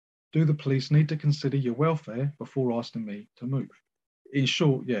Do the police need to consider your welfare before asking me to move? In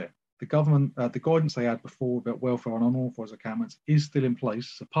short, yeah, the guidance they had before about welfare and unauthorised encampments is still in place.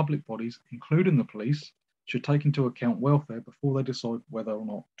 So public bodies, including the police, should take into account welfare before they decide whether or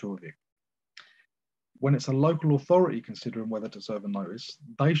not to evict. When it's a local authority considering whether to serve a notice,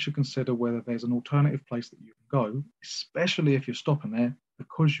 they should consider whether there's an alternative place that you can go, especially if you're stopping there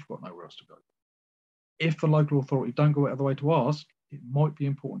because you've got nowhere else to go. If the local authority don't go out of the way to ask, it might be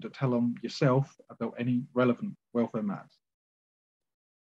important to tell them yourself about any relevant welfare matters.